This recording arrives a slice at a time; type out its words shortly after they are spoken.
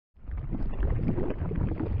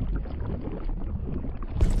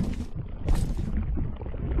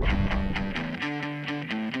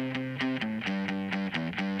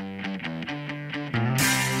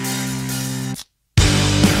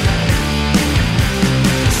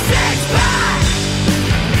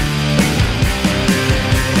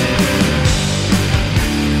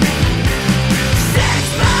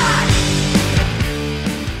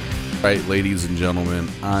right, ladies and gentlemen,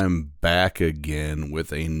 I'm back again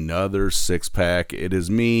with another six-pack. It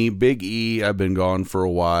is me, Big E. I've been gone for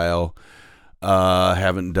a while.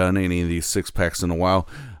 Haven't done any of these six-packs in a while.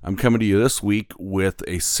 I'm coming to you this week with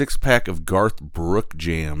a six-pack of Garth Brooks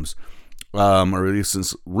jams. I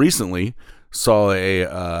recently saw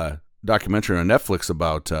a documentary on Netflix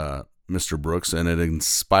about Mr. Brooks, and it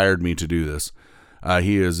inspired me to do this.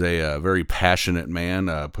 He is a very passionate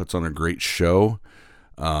man, puts on a great show.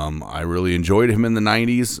 I really enjoyed him in the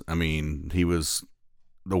 90s. I mean, he was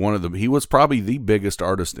he was probably the biggest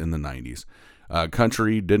artist in the 90s.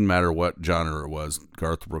 Country, didn't matter what genre it was,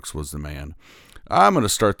 Garth Brooks was the man. I'm going to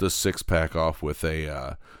start this six-pack off with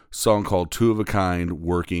a song called Two of a Kind,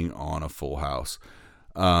 Working on a Full House.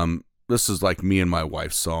 This is like me and my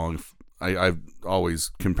wife's song. I've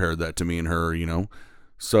always compared that to me and her, you know.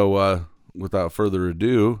 So, without further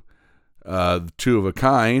ado, Two of a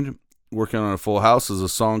Kind, Working on a Full House is a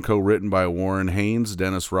song co-written by Warren Haynes,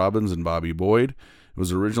 Dennis Robbins, and Bobby Boyd. It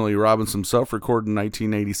was originally Robbins himself, recorded in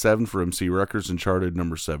 1987 for MC Records and charted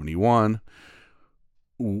number 71.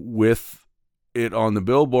 With it on the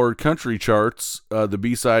Billboard country charts, the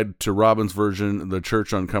B-side to Robbins' version, The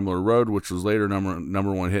Church on Cumberland Road, which was later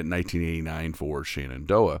number one hit in 1989 for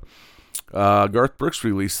Shenandoah. Garth Brooks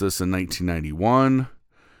released this in 1991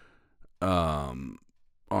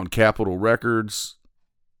 on Capitol Records.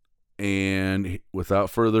 And without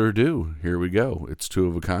further ado, here we go. It's Two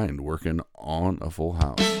of a Kind, Working on a Full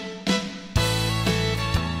House.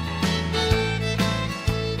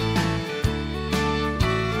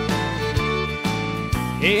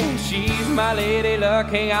 Yeah, she's my lady luck,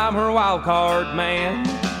 hey, I'm her wild card man.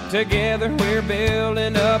 Together we're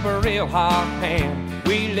building up a real hot pan.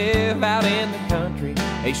 We live out in the country,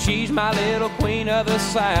 hey, she's my little queen of the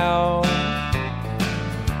South.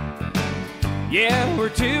 Yeah, we're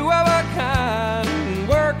two of a kind,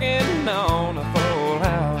 working on a full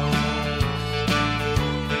house.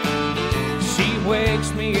 She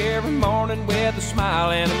wakes me every morning with a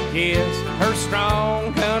smile and a kiss. Her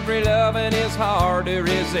strong country loving is hard to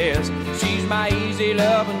resist. She's my easy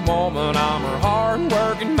loving woman, I'm her hard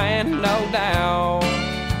working man, no doubt.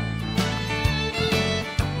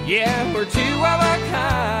 Yeah, we're two of a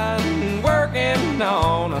kind, working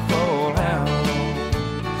on a full house.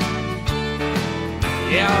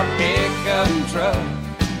 Yeah, our pickup truck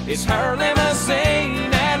is her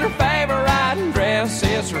limousine, and her favorite riding dress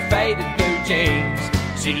is her faded blue jeans.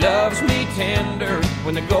 She loves me tender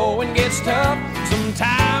when the going gets tough.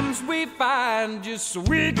 Sometimes we find just so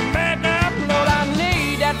we can make up. Lord, I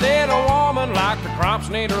need that little woman like the crops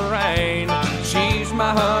need a rain. She's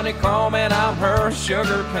my honeycomb and I'm her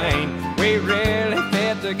sugar cane. We really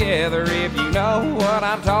fit together if you know what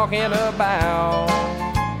I'm talking about.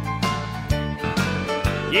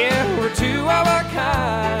 Yeah, we're two of a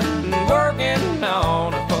kind, working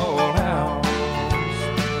on a full house.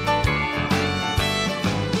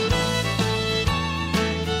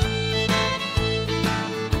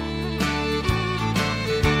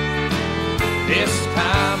 This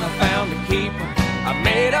time I found a keeper, I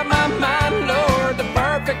made up my mind, Lord, the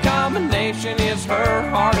perfect combination is her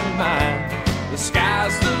heart and mine. The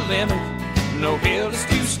sky's the limit, no hill is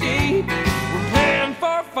too steep. We're playing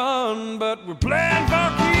for fun, but we're playing for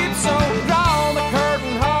keeps. So draw the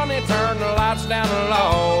curtain, honey, turn the lights down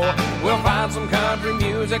low. We'll find some country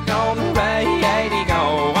music on the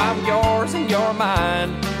radio. I'm yours and you're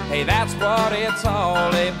mine. Hey, that's what it's all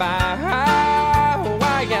about.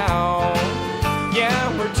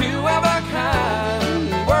 Yeah, we're two of a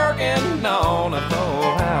kind, working on a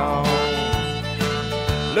full house.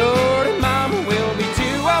 Lord and Mama, we'll be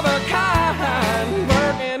two of a kind,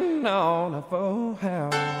 working on a full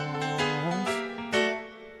house.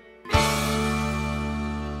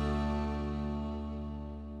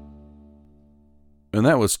 And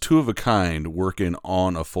that was Two of a Kind, Working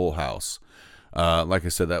on a Full House. Like I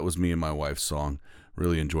said, that was me and my wife's song.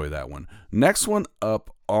 Really enjoy that one. Next one up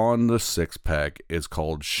on the six-pack is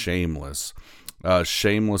called Shameless.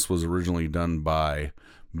 Shameless was originally done by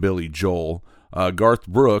Billy Joel. Garth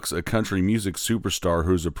Brooks, a country music superstar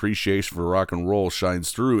whose appreciation for rock and roll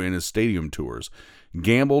shines through in his stadium tours,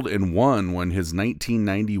 gambled and won when his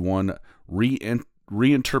 1991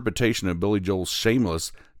 reinterpretation of Billy Joel's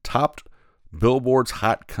Shameless topped Billboard's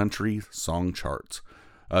Hot Country Song charts.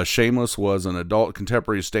 Shameless was an adult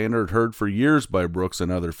contemporary standard heard for years by Brooks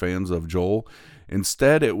and other fans of Joel.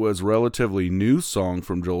 Instead, it was a relatively new song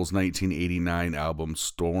from Joel's 1989 album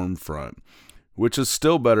Stormfront, which is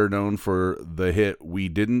still better known for the hit We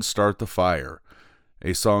Didn't Start the Fire,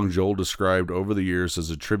 a song Joel described over the years as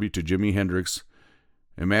a tribute to Jimi Hendrix.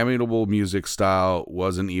 Inimitable music style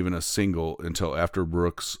wasn't even a single until after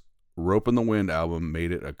Brooks Rope in the Wind album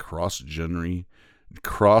made it a cross-genre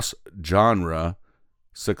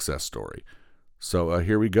success story. So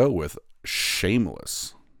here we go with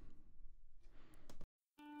Shameless.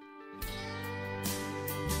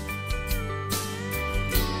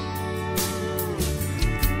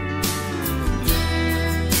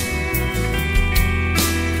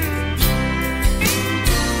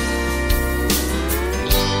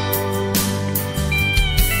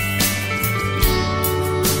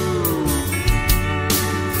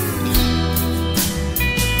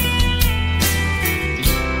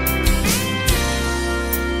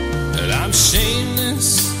 I'm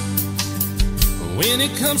shameless when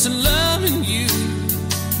it comes to loving you.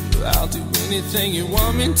 I'll do anything you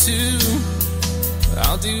want me to.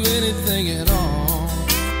 I'll do anything at all.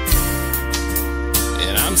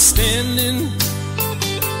 And I'm standing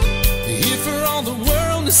here for all the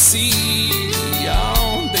world to see.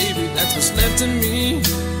 Oh, baby, that's what's left of me.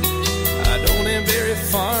 I don't have very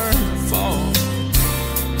far to fall.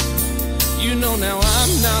 You know now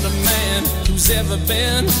I'm not a man who's ever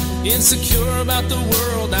been insecure about the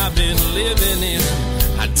world I've been living in.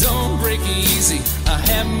 I don't break easy, I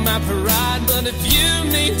have my pride, but if you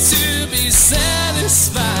need to be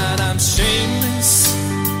satisfied, I'm shameless.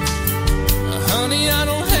 Honey, I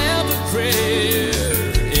don't have a prayer.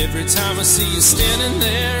 Every time I see you standing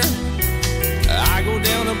there, I go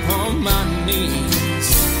down upon my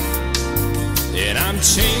knees. And I'm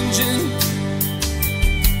changing,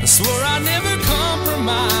 I swore I'd never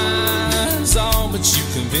compromise. Oh, but you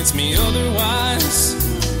convinced me otherwise.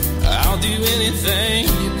 I'll do anything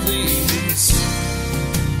you please.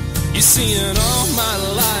 You see, in all my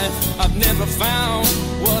life I've never found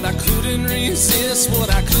what I couldn't resist, what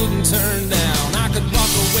I couldn't turn down. I could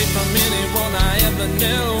walk away from anyone I ever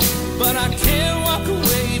knew, but I can't walk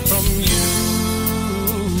away from you.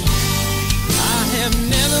 I have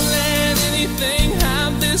never let anything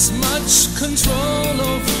have this much control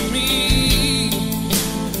over me.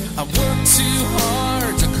 I worked too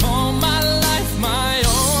hard to call my life my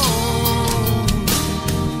own,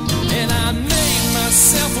 and I made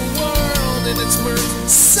myself a world and it's worked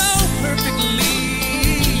so perfectly.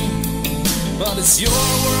 But it's your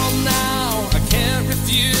world now, I can't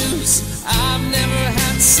refuse. I've never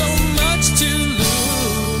had so much to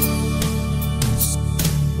lose.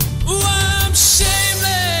 Ooh, I'm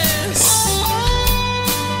shameless.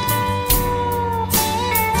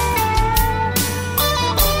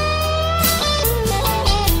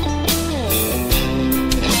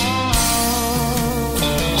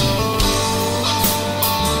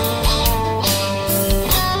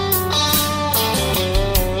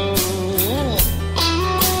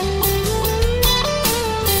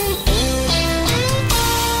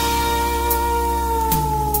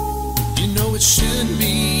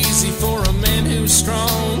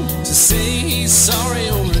 Strong to say he's sorry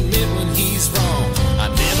or admit when he's wrong. I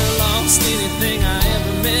never lost anything I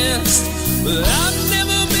ever missed, but I've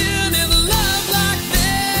never been in love like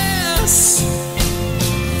this.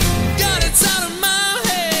 Got it out of my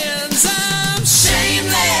hands, I'm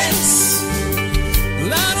shameless.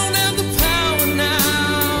 I don't have the power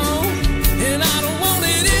now, and I don't want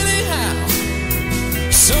it anyhow,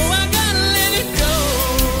 so I gotta let it go.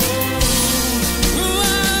 Ooh,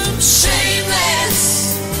 I'm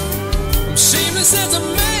shameless. Shameless as a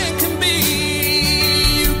man can be.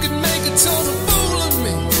 You can make a total fool of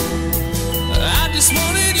me. I just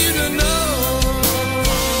wanted you to know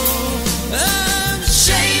I'm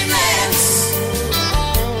shameless.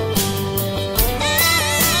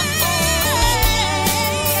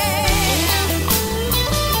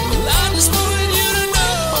 Well, I just wanted you to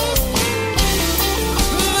know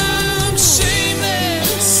I'm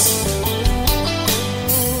shameless.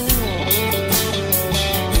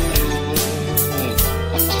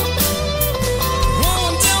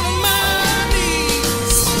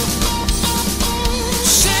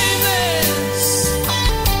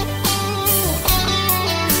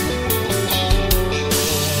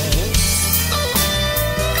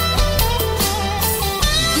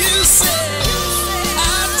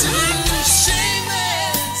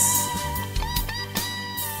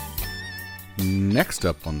 Next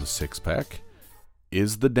up on the six-pack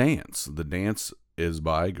is The Dance. The Dance is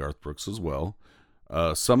by Garth Brooks as well.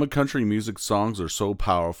 Some of country music songs are so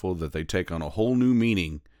powerful that they take on a whole new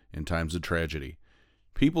meaning in times of tragedy.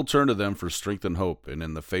 People turn to them for strength and hope, and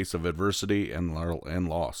in the face of adversity and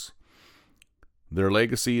loss. Their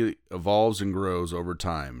legacy evolves and grows over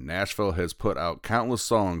time. Nashville has put out countless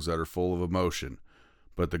songs that are full of emotion,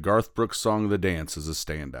 but the Garth Brooks song The Dance is a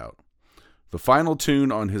standout. The final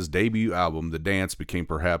tune on his debut album, The Dance, became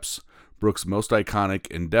perhaps Brooks' most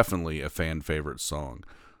iconic and definitely a fan favorite song.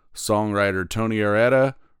 Songwriter Tony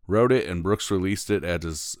Areta wrote it, and Brooks released it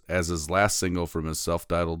as his last single from his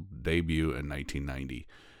self-titled debut in 1990.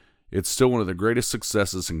 It's still one of the greatest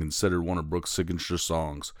successes and considered one of Brooks' signature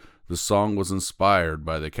songs. The song was inspired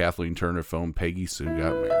by the Kathleen Turner film Peggy Sue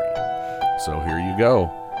Got Married. So here you go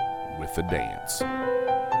with the dance.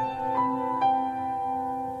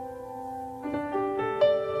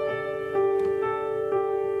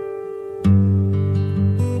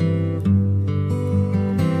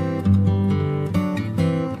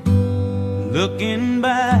 Looking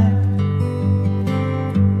back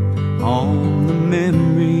on the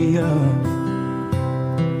memory of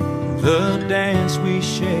the dance we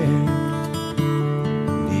shared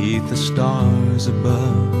beneath the stars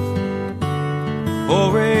above.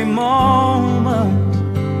 For a moment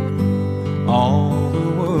all the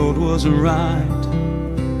world was right,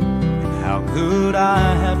 and how could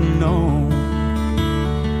I have known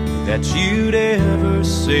that you'd ever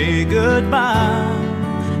say goodbye?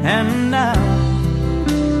 And now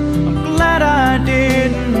I'm glad I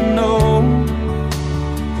didn't know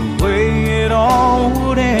the way it all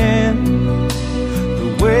would end,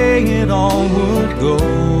 the way it all would go.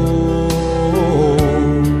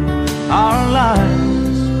 Our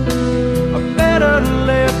lives are better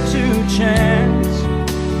left to chance.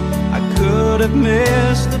 I could have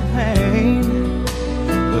missed the pain,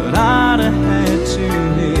 but I'd have had to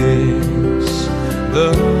miss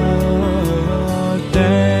the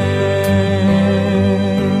dance.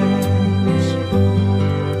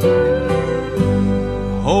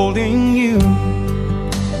 Holding you,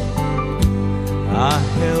 I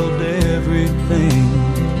held everything.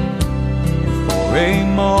 For a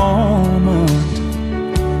moment,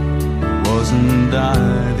 wasn't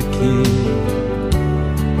I the king?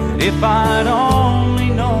 But if I'd only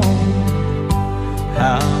known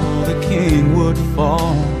how the king would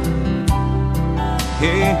fall,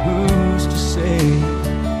 hey, who's to say?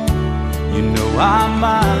 You know I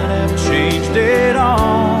might have changed it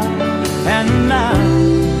all. And now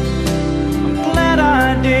I'm glad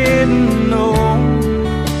I didn't know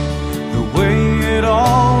the way it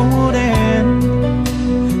all would end,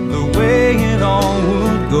 the way it all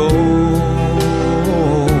would go.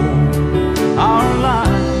 Our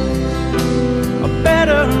lives are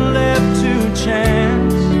better left to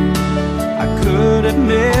chance. I could have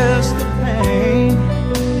missed the pain,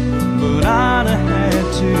 but I'd have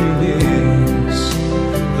had to miss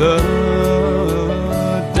the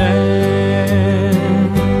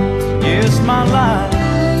my life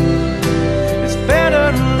is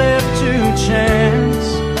better left to chance.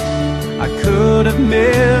 I could have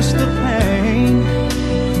missed the pain,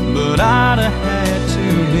 but I'd have had to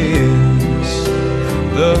miss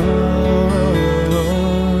the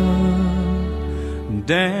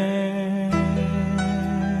dance.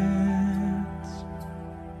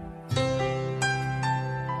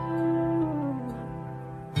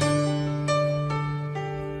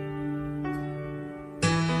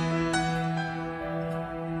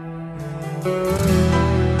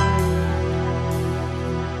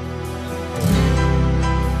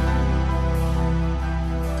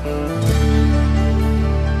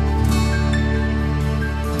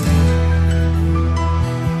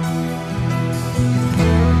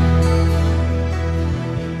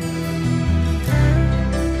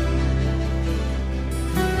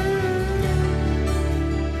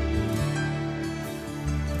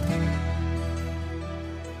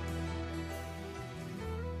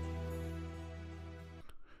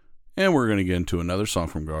 And we're going to get into another song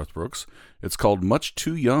from Garth Brooks. It's called Much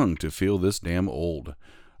Too Young to Feel This Damn Old.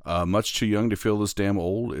 Much Too Young to Feel This Damn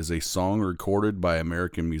Old is a song recorded by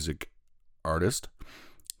American music artist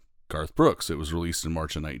Garth Brooks. It was released in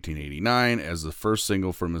March of 1989 as the first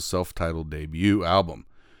single from his self-titled debut album.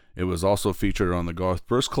 It was also featured on the Garth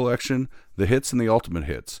Brooks collection, The Hits and the Ultimate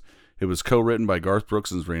Hits. It was co-written by Garth Brooks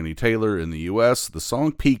and Randy Taylor in the U.S. The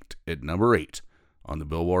song peaked at number 8 on the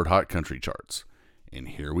Billboard Hot Country charts. And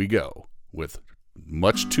here we go with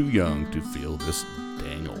Much Too Young to Feel This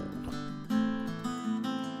Dang Old.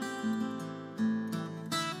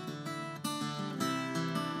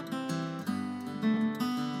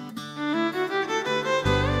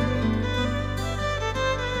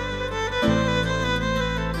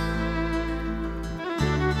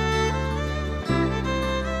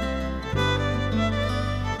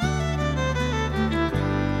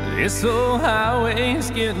 This old highway's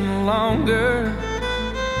getting longer.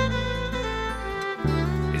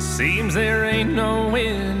 Seems there ain't no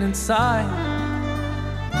end in sight.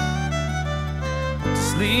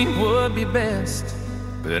 Sleep would be best,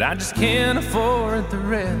 but I just can't afford the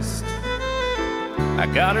rest. I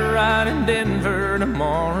got a ride in Denver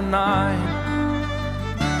tomorrow night.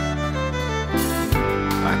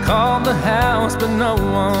 I called the house, but no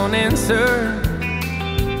one answered.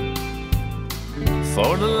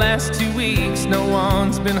 For the last 2 weeks, no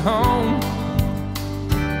one's been home.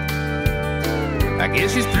 I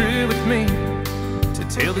guess she's through with me. To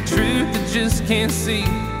tell the truth, I just can't see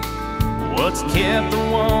what's kept a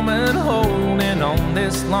woman holding on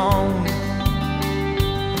this long.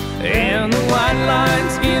 And the white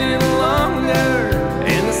line's getting longer,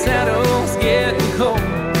 and the saddle's getting cold.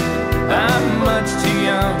 I'm much too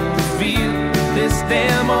young to feel this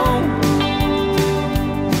damn old.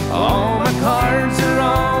 All my cards are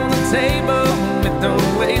on the table with no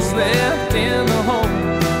waste left in the hole.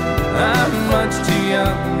 I'm much too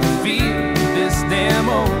young to feel this damn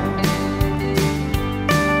old.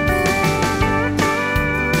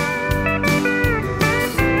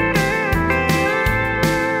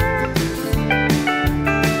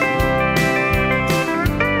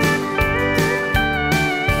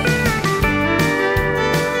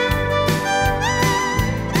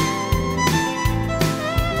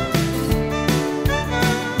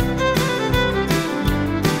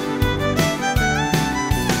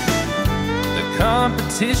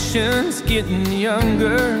 Competition's getting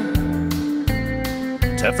younger,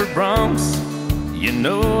 tougher broncs, you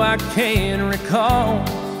know I can recall.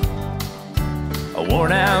 A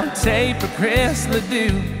worn out tape of Chrysler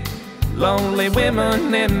do, lonely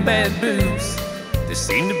women and bad booze. They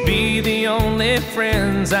seem to be the only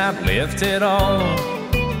friends I've left at all.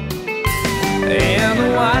 And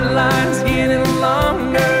the white line's getting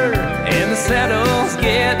longer, and the saddle's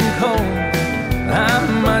getting cold.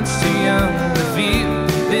 I'm much too young to feel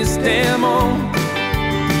this damn old.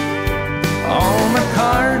 All my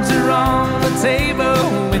cards are on the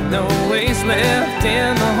table with no waste left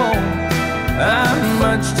in the hole. I'm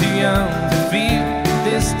much too young to feel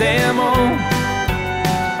this damn old.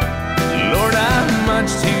 Lord, I'm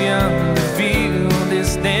much too young to feel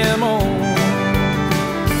this damn old.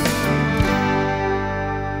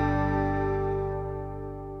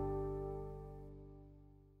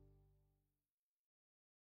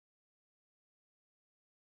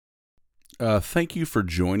 Thank you for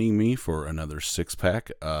joining me for another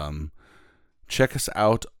six-pack. Check us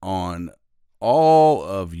out on all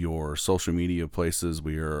of your social media places.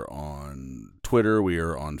 We are on Twitter. We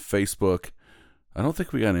are on Facebook. I don't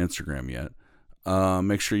think we got an Instagram yet.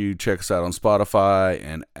 Make sure you check us out on Spotify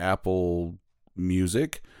and Apple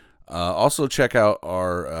Music. Also, check out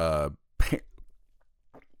our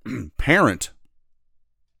parent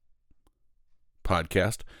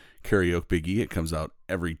podcast, Karaoke Big E. It comes out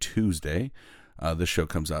every Tuesday. This show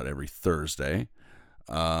comes out every Thursday.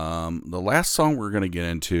 The last song we're going to get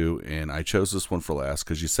into, and I chose this one for last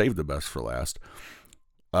because you saved the best for last.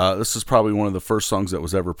 This is probably one of the first songs that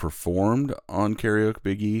was ever performed on Karaoke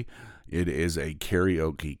Big E. It is a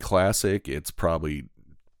karaoke classic. It's probably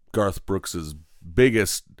Garth Brooks'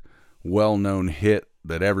 biggest well-known hit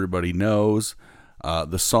that everybody knows.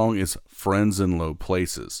 The song is Friends in Low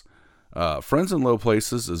Places. Friends in Low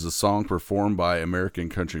Places is a song performed by American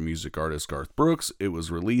country music artist Garth Brooks. It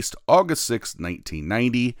was released August 6,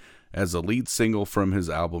 1990 as a lead single from his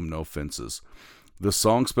album No Fences. The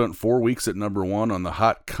song spent 4 weeks at number one on the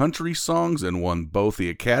Hot Country Songs and won both the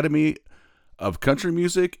Academy of Country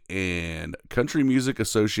Music and Country Music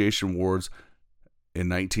Association Awards in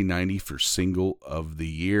 1990 for Single of the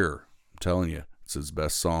Year. I'm telling you, it's his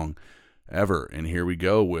best song ever. And here we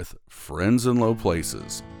go with Friends in Low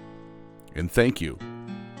Places. And thank you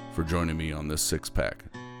for joining me on this six-pack.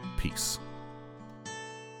 Peace.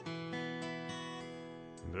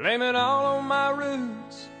 Blame it all on my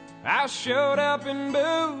roots. I showed up in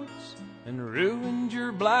boots and ruined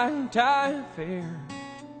your black tie affair.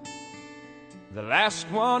 The last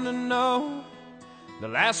one to know, the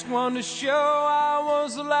last one to show, I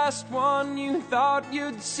was the last one you thought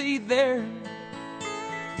you'd see there.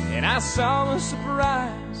 And I saw the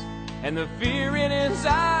surprise and the fear in his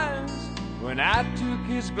eyes when I took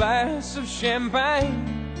his glass of champagne.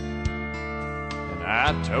 And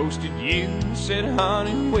I toasted you, said,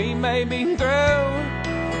 honey, we may be through,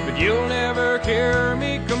 but you'll never hear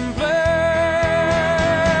me complain.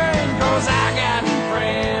 'Cause I got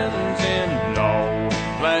friends in low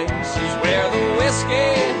places where the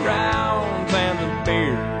whiskey drowns and the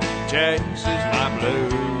beer chases my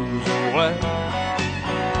blues away.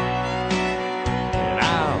 And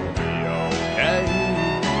I'll be okay.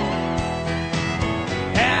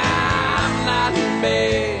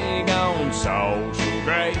 Big on social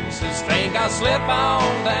graces, think I'll slip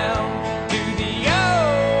on down to the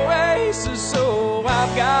oasis. So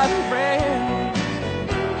I've got friends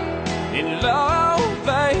in low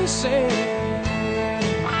places.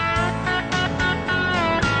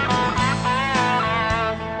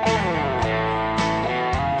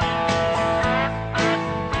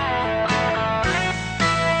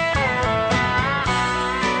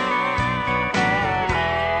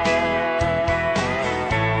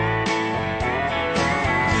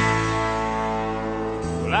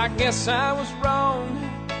 guess I was wrong,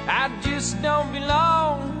 I just don't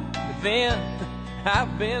belong. But then,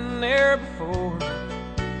 I've been there before.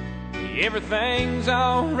 Everything's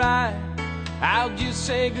alright, I'll just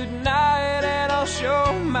say goodnight and I'll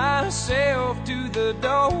show myself to the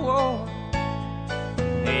door.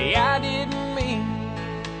 Hey, I didn't mean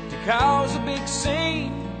to cause a big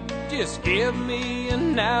scene, just give me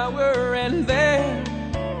an hour and then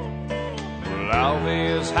well, all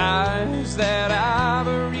this high as that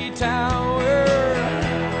ivory tower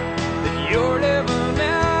that you're living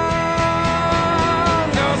on.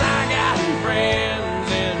 'Cause I got friends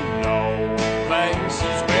in old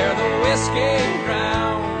places where the whiskey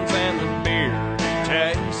drowns and the beer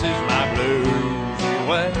chases my blues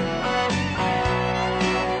away.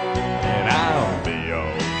 And I'll be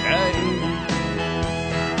okay.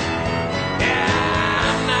 Yeah,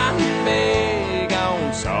 I'm not big on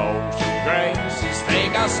social graces.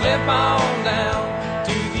 Think I'll slip on